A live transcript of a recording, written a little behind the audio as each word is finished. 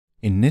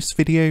In this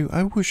video,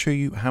 I will show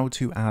you how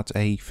to add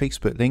a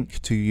Facebook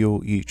link to your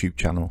YouTube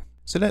channel.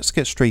 So let's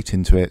get straight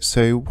into it.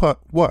 So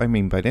what I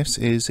mean by this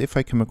is if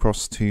I come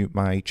across to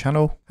my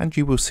channel, and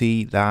you will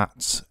see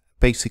that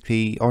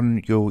basically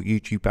on your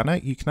YouTube banner,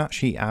 you can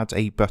actually add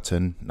a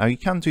button. Now you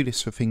can do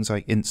this for things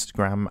like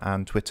Instagram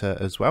and Twitter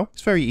as well.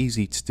 It's very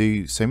easy to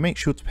do, so make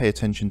sure to pay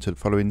attention to the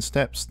following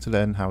steps to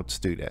learn how to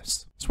do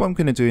this. So what I'm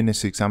going to do in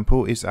this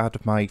example is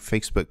add my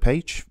Facebook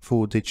page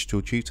for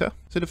Digital Tutor.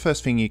 So the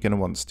first thing you're going to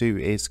want to do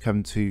is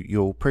come to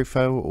your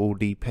profile or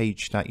the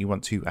page that you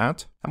want to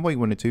add. And what you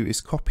want to do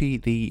is copy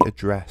the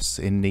address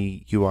in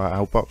the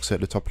URL box at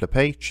the top of the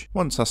page.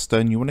 Once that's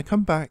done, you want to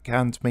come back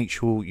and make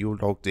sure you're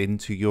logged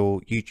into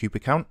your YouTube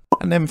account.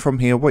 And then from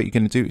here, what you're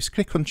going to do is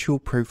click onto your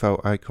profile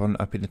icon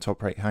up in the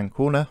top right hand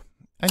corner.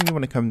 And you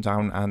want to come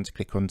down and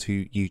click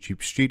onto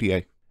YouTube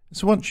Studio.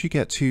 So once you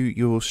get to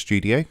your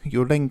studio,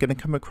 you're then going to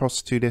come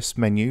across to this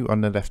menu on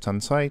the left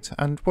hand side,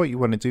 and what you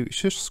want to do is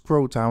just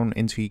scroll down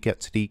until you get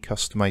to the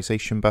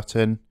customization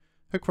button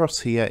across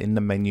here in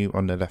the menu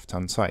on the left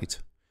hand side.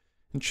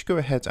 And just go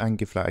ahead and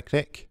give that a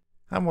click.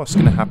 And what's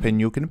going to happen,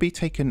 you're going to be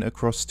taken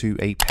across to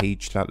a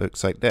page that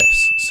looks like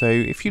this. So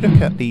if you look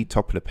at the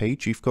top of the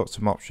page, you've got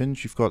some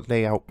options. You've got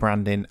layout,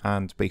 branding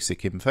and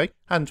basic info.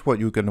 And what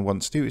you're going to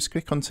want to do is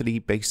click onto the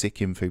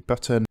basic info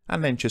button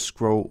and then just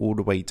scroll all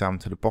the way down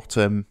to the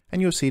bottom. And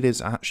you'll see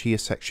there's actually a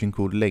section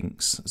called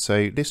links.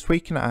 So this way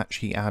you can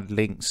actually add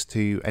links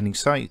to any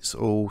sites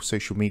or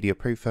social media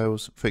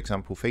profiles, for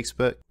example,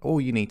 Facebook.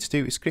 All you need to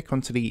do is click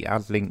onto the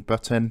add link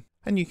button.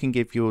 And you can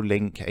give your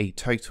link a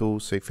title.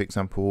 So for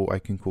example, I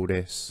can call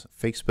this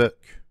Facebook.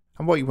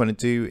 And what you want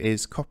to do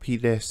is copy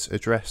this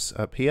address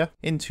up here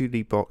into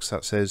the box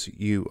that says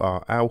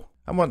URL.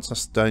 And once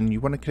that's done,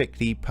 you want to click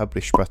the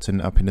publish button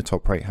up in the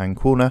top right hand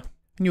corner.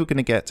 And you're going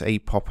to get a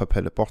pop-up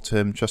at the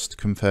bottom just to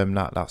confirm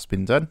that that's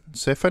been done.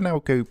 So if I now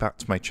go back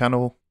to my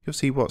channel, you'll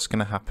see what's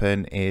going to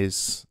happen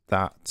is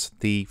that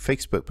the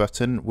Facebook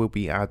button will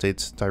be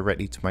added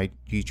directly to my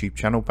YouTube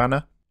channel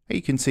banner.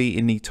 You can see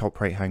in the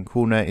top right hand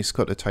corner it's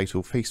got the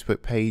title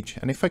Facebook page,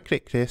 and if I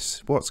click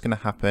this, what's going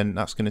to happen,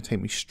 that's going to take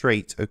me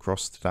straight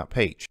across to that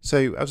page.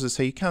 So as I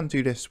say, you can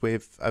do this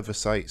with other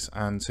sites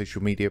and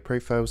social media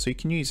profiles, so you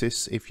can use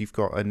this if you've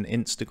got an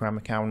Instagram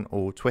account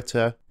or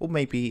Twitter, or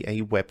maybe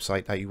a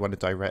website that you want to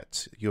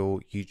direct your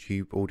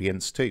YouTube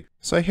audience to.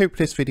 So I hope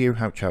this video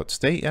helped you out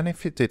today, and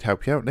if it did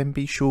help you out, then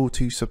be sure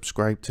to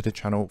subscribe to the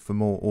channel for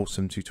more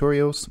awesome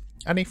tutorials.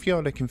 And if you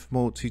are looking for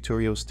more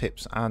tutorials,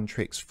 tips and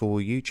tricks for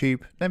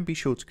YouTube, then be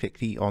sure to click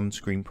the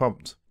on-screen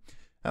prompt.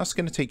 That's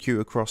going to take you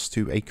across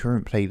to a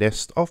current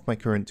playlist of my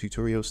current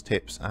tutorials,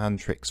 tips and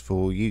tricks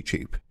for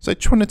YouTube. So I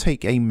just want to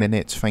take a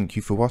minute to thank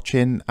you for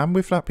watching, and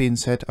with that being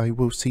said, I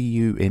will see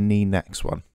you in the next one.